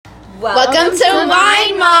Welcome to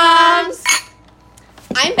Wine Moms!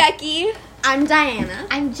 I'm Becky. I'm Diana.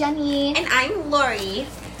 I'm Jenny. And I'm Lori.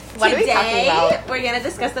 What are we talking about? We're gonna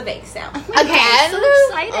discuss the bake sale. I'm Again? so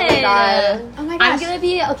excited. Oh my god. Oh my gosh.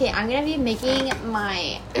 I'm gonna be making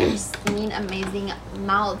my pristine, amazing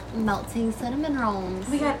melting cinnamon rolls. Oh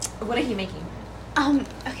my god, what are you making?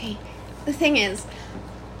 Okay. The thing is,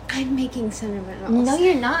 I'm making cinnamon rolls. No,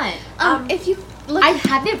 you're not. If you look, I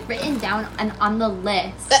have it written down on the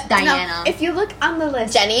list, Diana. No, if you look on the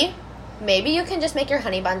list, Jenny, maybe you can just make your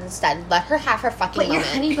honey buns instead. Let her have her fucking but your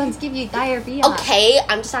moment. honey buns give you diarrhea. Okay,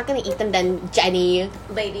 I'm just not gonna eat them then, Jenny.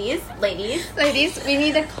 Ladies. ladies, we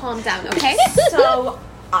need to calm down, okay? So,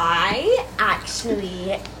 I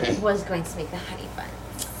actually was going to make the honey bun.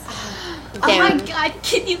 Oh Damn. my god,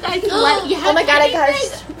 can you guys let you have Oh my god, I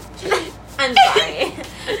anything? gosh. I'm sorry.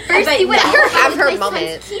 First, you went let to her have her 6 moment.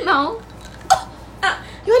 times chemo.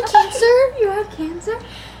 You had cancer? You have cancer?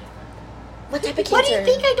 What type of cancer? What do you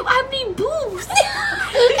think? I don't have any boobs.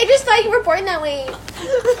 I just thought you were born that way.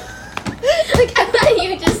 Like, I thought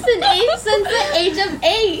you just an age since the age of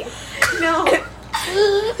 8. No.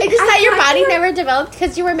 I just thought your body never developed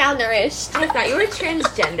because you were malnourished. I thought you were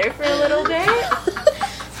transgender for a little bit.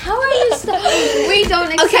 How are you so... We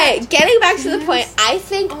don't accept. Okay, getting back to the point, I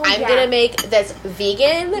think I'm yeah. gonna make this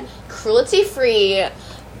vegan, cruelty-free,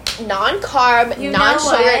 non-carb, You know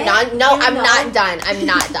non-sugar, what? I'm not done. I'm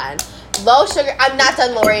not done. Low sugar, I'm not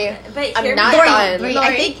done, Lori. But I'm hear not me, done. Lori,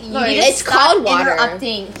 I think you Lori, need to it's stop called water.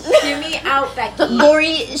 interrupting. hear me out, Becky.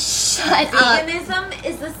 Lori, shut up. Veganism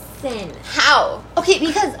is a sin. How? Okay,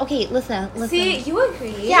 because listen. See, you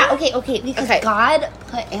agree? Yeah, okay, because Okay. God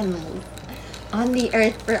put animals on the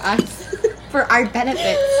earth for us, for our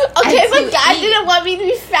benefits. Okay, and but to God eat. didn't want me to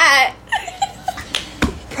be fat.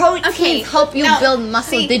 Proteins Okay, help you no, build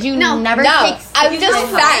muscle. see, Did you no, never no, take? I'm You just know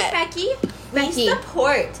what, fat. Becky? Becky. We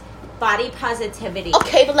support body positivity.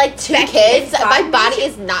 Okay, but like 2 Becky, kids, if God my made body you-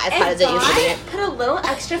 is not as If fat as it used to God be. put a little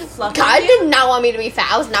extra fluff God on you. did not want me to be fat.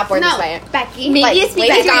 I was not born this No, way. Becky. Maybe Like, it's Lady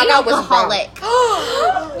because you're an Gaga was alcoholic.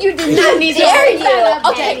 You did How not need to dare bring that you?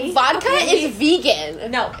 up, Okay, Jenny. vodka Okay. is vegan.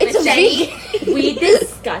 No, It's but a Jenny, vegan. we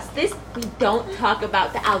discussed this. We don't talk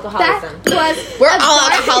about the alcoholism. That was We're all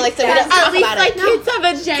alcoholics, so we don't talk At least about my it. kids have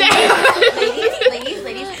a gender.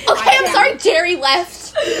 ladies. Okay, I'm sorry, Jerry left.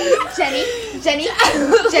 Jenny.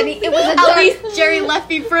 It was a At dark. least Jerry left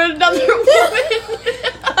me for another woman.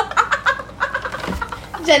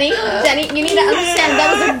 Jenny, you need to understand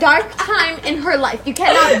that was a dark time in her life. You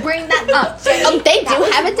cannot bring that up. They do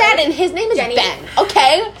have a dad, and his name is Jenny. Ben.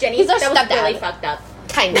 Okay, Jenny, he's our that was stepdad. really fucked up.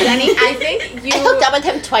 Kind of. Jenny, I think you. I hooked up with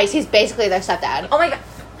him twice. He's basically their stepdad. Oh my god.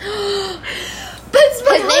 Ben's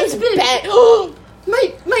my His name's husband. Ben.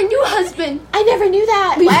 My new husband. I never knew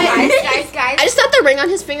that. Guys. I just thought the ring on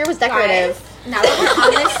his finger was decorative. Now that we're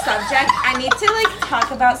on this subject, I need to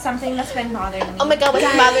talk about something that's been bothering me. Oh my god, what's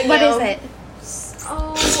bothering What you? is it?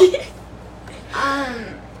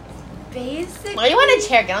 Basically. Why do you want a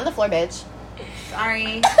chair? Get on the floor, bitch.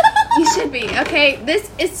 Sorry. You should be, okay? This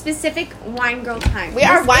is specific wine girl time. We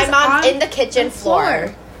are This wine is moms on in the kitchen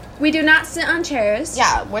floor. We do not sit on chairs.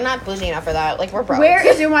 Yeah, we're not bougie enough for that. Like, we're broke. Where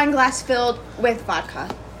is your wine glass filled with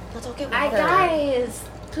vodka? Let's all get Hi water. guys.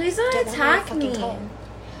 Please don't Get on attack my me. fucking toe.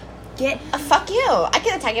 Get Fuck you. I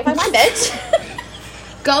can attack you if I want,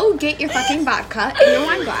 bitch. Go get your fucking vodka in your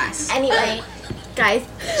wine glass. Anyway, guys,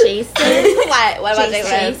 Jason. What about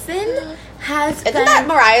Jason? Jason has Isn't been. that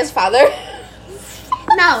Mariah's father?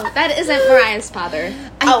 No, that isn't Mariah's father.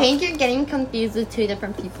 I Oh. think you're getting confused with 2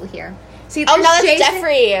 different people here. See, Oh, no, there's that's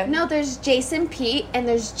Jeffrey. No, there's Jason P and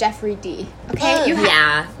there's Jeffrey D. Okay, you have.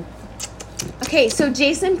 Yeah. Okay, so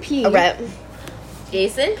Jason P. A rep.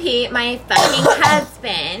 Jason P, my fucking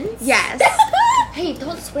husband. Yes. Hey,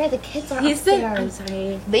 don't swear. The kids are He's the. upstairs. I'm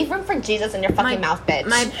sorry. Leave room for Jesus in your fucking mouth, bitch.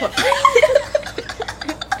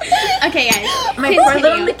 Okay, guys. My continue. poor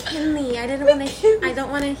little McKinley. I don't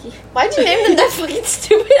want to. Why'd you name them that fucking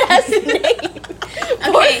stupid ass name?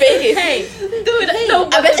 Poor baby. Hey, dude.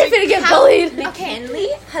 I bet you're gonna get bullied. McKinley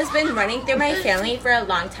has been running through my family for a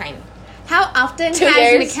long time. How often 2 has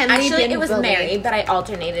years. McKinley Actually, been it was bullied? Mary, but I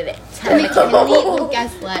alternated it. McKinley, well,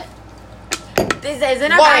 guess what? This isn't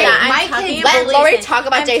about Why? that. My I'm talking kids- about Let Lori Jason. talk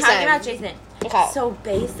about I'm Jason. talking about Jason. Okay. So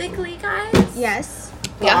basically, guys, Yes.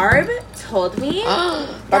 Yeah. Barb told me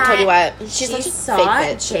Barb told you what? she She's such a saw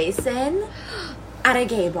fake bitch. Jason at a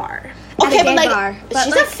gay bar. Okay, At a but gay like, bar. But,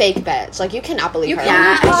 she's like- a fake bitch. Like, you cannot believe her.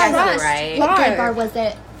 Yeah, I guess trust. you're right. What gay Bar. bar was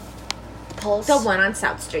it? Pulse. The one on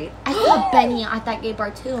South Street. I saw Benny at that gay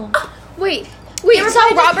bar too. Wait, We They were saw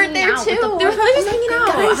probably just Robert hanging there out with too. the They were probably just hanging out,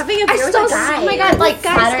 Guys, having a I beer with saw a guy. Oh my god, like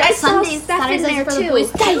Guys, Saturday, I saw Sundays, Stefan Saturdays there for the too.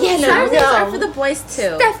 boys. Diana, Saturdays are no. for the boys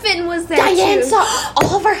too. Stefan was there Diane too. saw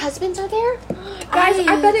all of our husbands are there. Guys,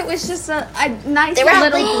 I bet it was just a nice They were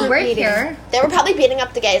little like, group We're meeting. here. They were probably beating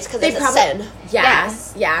up the gays because it's a sin.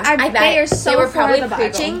 Yes, yeah. I bet they are so they were for probably the Bible.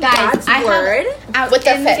 preaching Guys, God's I have- word. Out With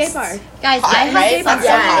their in the gay fists. bar. Guys, Hot, I have, right? That's so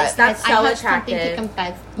Yes, hot. that's I so have something to attractive.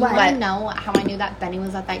 confess. You What? want to know how I knew that Benny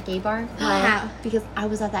was at that gay bar? How? Because I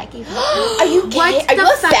was at that gay bar. Are you gay? Are you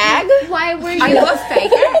a fag? Why were you? Are you a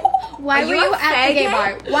faggot? Why Are were you you a at the gay faggot?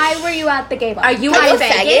 bar? Why were you at the gay bar? Are you Are you a a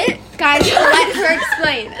faggot? Guys, let her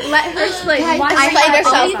explain. Let her explain. Guys, Why I were you Explain have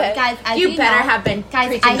yourself. always, Always- guys, as You better know, have been guys,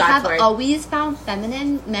 preaching I God's have word. always found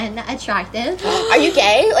feminine men attractive. Are you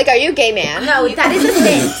gay? Like, are you a gay man? No, that is a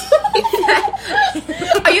sin.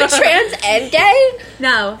 Are you trans and gay?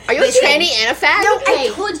 No. Are you a tranny and a fag? No, Hey,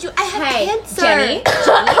 I told you I have hey, cancer. Jenny.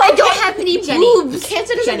 I don't have any Jenny. boobs.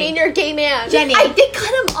 Cancer doesn't Jenny. mean you're a gay man. Jenny. I did cut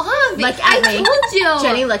him off. Look I at me. told you.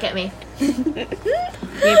 Jenny, look at me.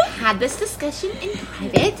 We've had this discussion in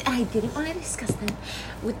private, and I didn't want to discuss them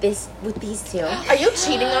with these two. Are you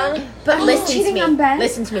cheating on? But listen to cheating me. on Ben?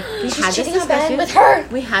 Listen to me. We She's had this cheating on Ben discussion with her.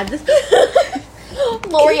 We had this.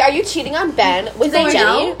 Lori, are you cheating on Ben with They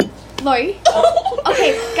Jenny? know. Lori?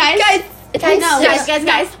 Okay, guys. Guys, No.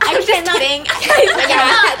 Guys, I'm just kidding.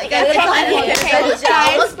 I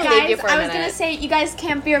almost believed you for a I was minute. gonna say you guys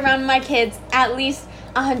can't be around my kids at least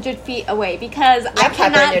 100 feet away because You I have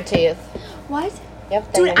pepper in your cannot. teeth. What?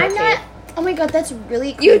 Yep, Dude, I'm not. Oh my god, that's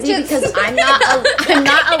really You crazy just- because I'm not. I'm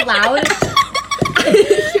not allowed.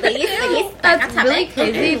 That's really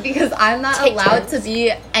crazy because I'm not Take allowed turns. to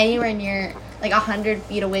be anywhere near like 100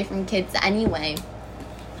 feet away from kids anyway.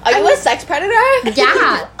 Are you a sex predator?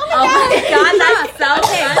 Yeah. Oh my god, that's so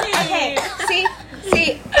funny. Okay.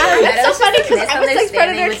 See. That's so funny because I'm a sex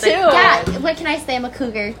predator with too. the- Yeah. What can I say? I'm a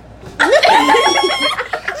cougar.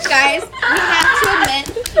 Guys, we have to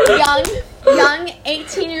admit, young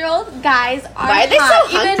 18-year-old guys are Why are they so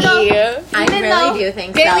hot, even though hunky? I Even though really do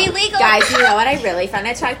think very so. legal. Guys, you know what I really find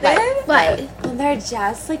attractive? What? When they're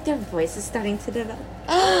just like their voice is starting to develop.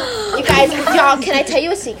 You guys, y'all, can I tell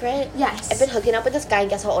you a secret? Yes. I've been hooking up with this guy, and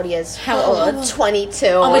guess how old he is? How old? 22.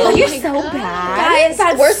 Oh my god, you're my so God. bad.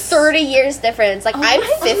 Guys, we're 30 years difference. Like, I'm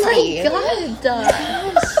 50.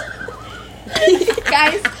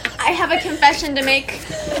 Guys, I have a confession to make.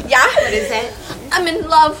 Yeah? What is it? I'm in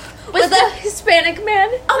love with a Hispanic man.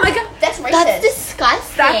 Oh my god, that's racist. That's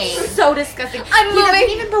disgusting. That's so disgusting. I'm He doesn't moving.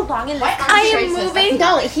 even belong in this I am country. moving.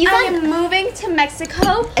 No, he's I like. am moving to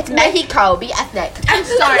Mexico. It's Mexico. Be ethnic. I'm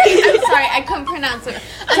sorry. I couldn't pronounce it.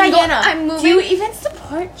 Diana, I'm moving. do you even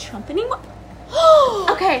support Trump anymore?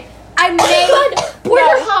 Okay, I made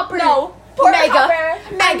Border hopper. No, Mega.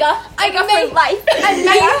 for life.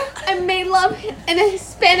 I made love in a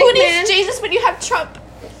Hispanic Who man. needs Jesus when you have Trump?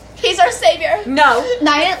 He's our savior. No.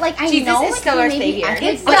 Naya, like I Jesus know, is like, still our maybe savior.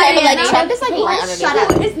 ethnic, It's but Okay, but like Diana. Trump is like right underneath. Shut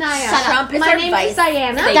up. Who is Naya? Shut up. Trump is My our name vice is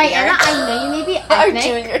Diana. savior. Diana, I know you may be Our ethnic.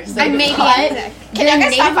 junior I may be but ethnic. Can you're you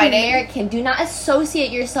guys stop Native fighting? American. Do not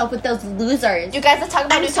associate yourself with those losers. You guys, let's talk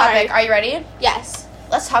about I'm a new sorry. topic. Are you ready? Yes.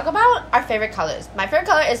 Let's talk about our favorite colors. My favorite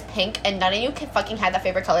color is pink, and none of you can fucking have that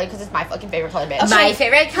favorite color because it's my fucking favorite color, bitch. My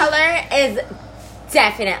favorite color is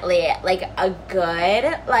definitely like a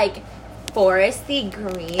good like foresty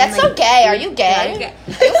green. That's like, so gay. Are you gay?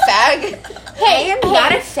 You fag. Hey, I am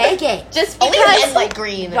not a faggot. Just Only because men like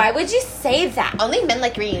green. Why would you say that? Only men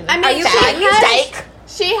like green. I mean, Are you fag? serious? Dyke.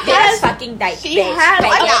 she That's has. fucking dyke. She bitch. has Faggot.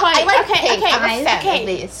 a I point. like Okay, pink. okay, I'm a fan okay. at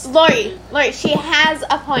least. Lori, she has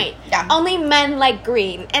a point. Yeah. Only men like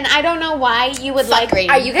green, and I don't know why you would Fuck like green.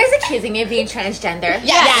 Are you guys accusing me of being transgender?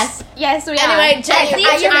 Yes. Yes, we Anyway, are. Jenny, At least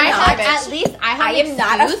I am I not, have. bitch. At least I have. I am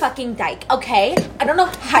not a excuse. fucking dyke, okay? I don't know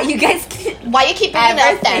how you guys can... Why you keep bringing it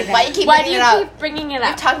up then? Everything. Why you keep Why do bringing you it up? keep bringing it We've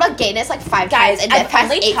up? talked about gayness like 5 Guys, times, and I've the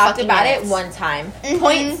past only 8 talked fucking about minutes. it one time.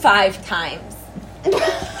 Mhm. 0.5 times.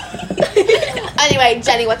 Anyway,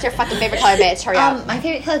 Jenny, what's your fucking favorite color, bitch? Hurry up. My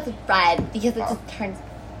favorite color is red because it just turns.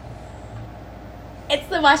 It's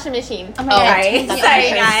the washing machine. Oh my Oh, god! right. it turns me Sorry,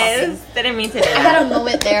 on. guys. Didn't mean to do I that. had a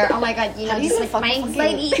moment there. Oh my god! You know, How do you just even like my fucking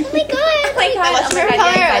anxiety. Oh my god! Wait, what's your favorite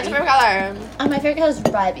color? What's your favorite color? My favorite color is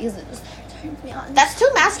red because it just turns me on. That's too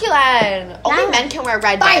masculine. Only Yeah. men can wear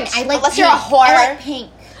red, Fine. bitch. I like Unless pink. you're a whore. I like pink.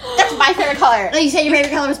 That's my favorite color. No, you said your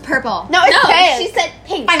favorite color was purple. No, it's No, pink. she said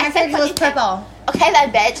pink. Fine, my I said favorite color was fucking purple. Okay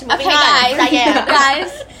then, bitch. Moving Okay, on. guys. Diane.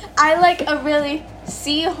 Guys, I like a really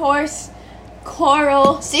seahorse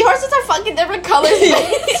coral. Seahorses are fucking different colors,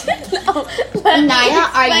 bitch. No, let me Naya,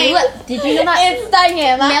 are you? explain. Did you know that It's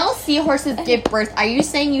Diana. male seahorses give birth? Are you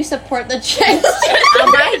saying you support the trans?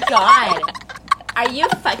 Oh my god. Are you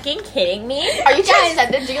fucking kidding me? Are you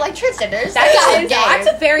transgender? Do you like transgenders? That's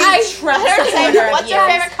a very Trump supporter of What's you. your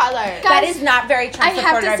favorite color? That is not very Trump I have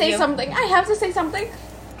supporter to of say you. something. I have to say something.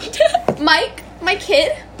 Mike, my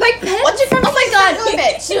kid. Like, what's your favorite? Oh my god,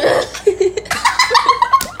 bitch!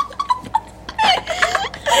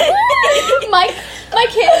 My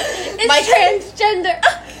kid is My kid- transgender.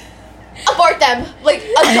 Abort them, like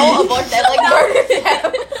adult abort them, like murder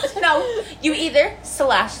them. No, you either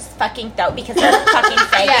slash his fucking throat because they're fucking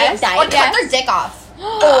fake Yes. and Or died. cut their dick off.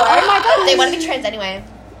 Oh my god. They want to be trans anyway.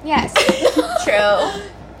 Yes. True.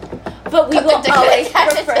 But we Cut will the dick always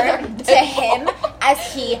attached to refer their to dick. him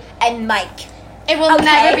as he and Mike. It will Okay.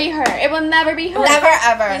 never be her. It will never be her. Never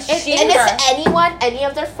ever. And She if her. anyone, any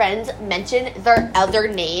of their friends mention their other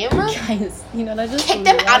name, Guys, you know what I just kick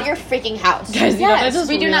them realized? out of your freaking house. Guys, you know what I Yes, just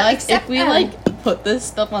we do not realized? accept If we them. like put this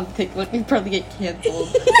stuff on TikTok, we'd probably get canceled.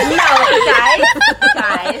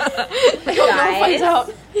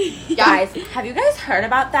 Guys, have you guys heard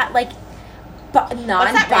about that like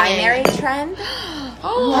non-binary trend?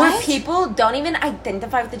 Where people don't even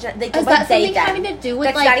identify with the gender, they go Is by that they something them. having to do with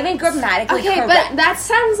That's like? not even grammatically Okay, correct. but that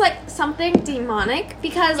sounds like something demonic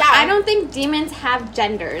because Yeah. I don't think demons have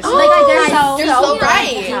genders. Like they're so- You're so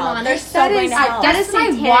right. Demonic. They're so That going is- to hell. that Guess is what I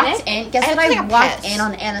satanic. walked in? Guess I what have to I take a walked piss. in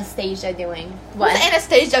on Anastasia doing? What's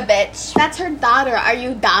Anastasia, bitch? That's her daughter. Are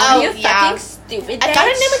you dumb? Are you yeah. fucking stupid? I thought her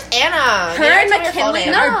bitch? name was Anna. Her You and didn't tell me her full McKinley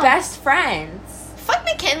name. are best friends. Fuck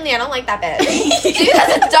McKinley. I don't like that bitch. Dude,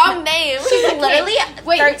 that's a dumb name. She's literally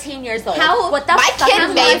Wait, 13 years old. how- what the My fuck? kid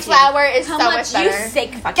am I Mayflower is How so much much doing? You better.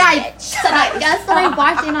 sick fucking Guys, bitch. shut up. Guess what I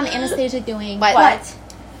walked in on Anastasia doing? What?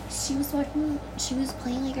 She was watching. She was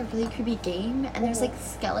playing like a really creepy game, and there's like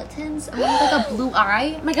skeletons, and one with like a blue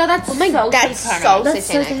eye. Oh my god, that's That's satanic. so That's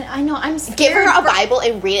so satanic. sad. I know. I'm scared. Give her a Bible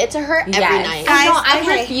and read it to her every Yes. night. I know. Guys, I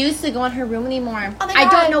okay. refuse to go in her room anymore. Oh my I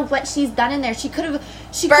God. don't know what she's done in there. She could have.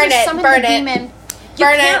 She Burn could have it, summoned burn the it. demon. You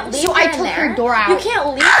Burn can't it. leave So her I in took there. her door out. You can't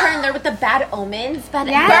leave her in there with the bad omens. Bad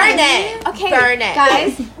Yes. Burn it. Okay, Burn it.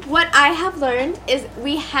 guys. What I have learned is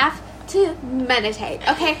we have to meditate.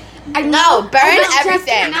 Okay. I No, know- burn I know just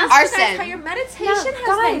everything. enough- Arson. How your meditation No, has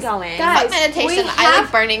been guys, going. guys. Fuck meditation. we I like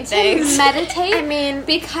have burning to things. meditate. I mean,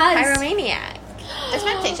 because pyromaniac. There's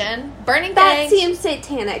meditation. Burning that things. seems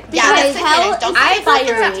satanic. Yeah, Because that's hell satanic. Don't is say I thought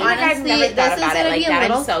fiery. honestly, I've never this thought is about it gonna like be that. a I'm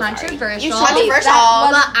little so sorry. controversial. You controversial.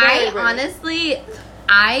 But very I rude. honestly,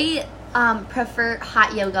 I prefer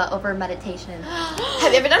hot yoga over meditation.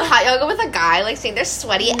 Have you ever done hot yoga with a guy? Like seeing their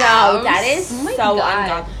sweaty No, abs? that is Oh my so God.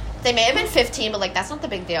 ungodly. They may have been 15, but like that's not the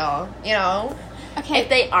big deal. You know? Okay. If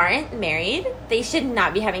they aren't married, they should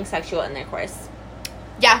not be having sexual intercourse.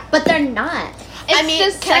 Yeah. But they're not. It's I mean,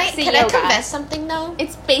 just can I sexy can yoga. I confess something though?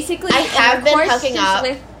 It's basically I have been intercourse hooking just up.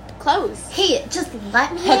 with clothes. Hey, just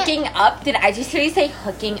let me. Hooking up? Did I just hear you say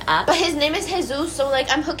hooking up? But his name is Jesus, so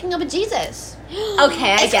like I'm hooking up with Jesus.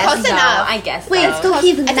 Okay, I It's guess close so. enough. I guess Wait, so. so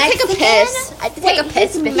he's I Mexican. have to take a piss. I have to take a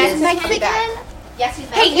piss. He's because- Mexican. Yes, he's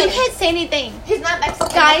Hey, Mexican. you can't say anything. He's not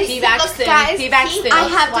Mexican. Guys, he back looks soon. guys, Be back he soon. I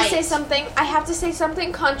looks have white. to say something. I have to say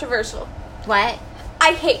something controversial. What?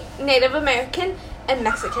 I hate Native American and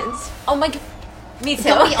Mexicans. Oh my god. Me too.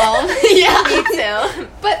 Don't we all? Yeah. Me too.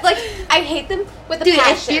 But like, I hate them with a Dude, if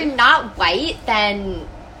passion. you're not white, then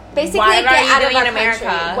Basically, What get are you out of doing our in America?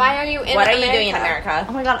 country. Why are you in What are America? you doing in America?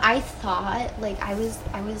 oh my god, I thought like I was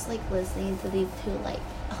like listening to these two like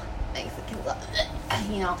Mexicans,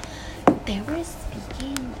 you know, they were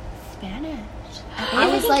speaking Spanish. I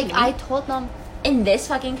was like, I told them, In this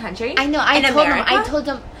fucking country? I know, I In told America? them, I told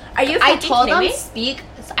them, Are you I fucking told kidding them me?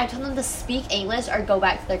 I told them to speak English or go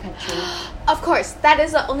back to their country. Of course, that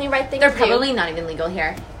is the only right thing They're to do. probably not even legal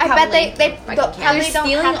here. I bet they Fucking don't, can't. They're probably don't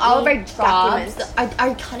stealing have all of our any jobs. documents. Our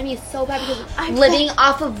economy is so bad because I living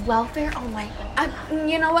off of welfare. Oh my god.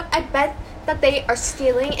 You know what? I bet that they are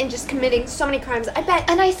stealing and just committing so many crimes. I bet.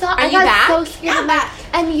 And I saw, Are I you got back? so scared. Yeah, I'm back.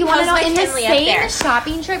 And you want to know, How's in the McKinley up there? same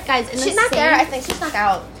shopping trip, guys, in She's the not same, there. I think she's snuck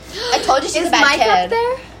out. I told you she's Is a bad Mike kid. up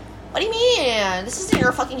there? What do you mean? This isn't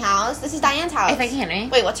your fucking house. This is Diane's house. If I can, Henry.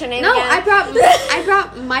 Wait, what's her name No, again? I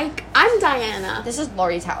brought Mike. I'm Diana. This is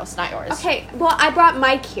Lori's house, not yours. Okay, well, I brought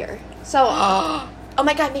Mike here. So, Oh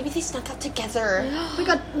my god, maybe they snuck out together. Oh my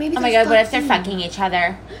god, maybe. Oh my god, what if they're fucking each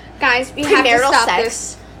other? guys, we have to Premarital stop sex.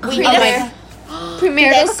 this. We Oh my need Premarital they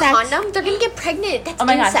have a sex. condom? They're gonna get pregnant. That's Oh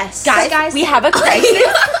my incest. god. Guys, we have a crisis.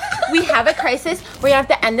 we have a crisis. We have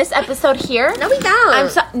to end this episode here. No, we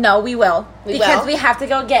don't. No, we will. Because will? we have to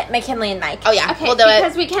go get McKinley and Mike. Oh yeah, Okay, we'll do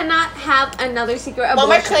because it. we cannot have another secret abortion. One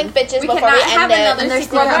more clink, bitches, We before cannot we have end it. another And there's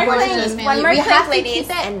secret secret abortion. abortions, man. One more We clink, have to ladies. keep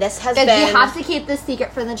it. And this has Guys, been. we have to keep this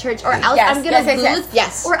secret for the church, or else Yes, I'm gonna yes, lose.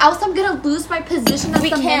 yes. Or else I'm gonna lose my position as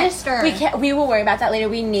the minister. We can't. We will worry about that later.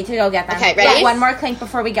 We need to go get them. Okay, ready? One more clink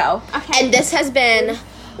before we go. And this has been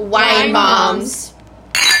Wine Moms.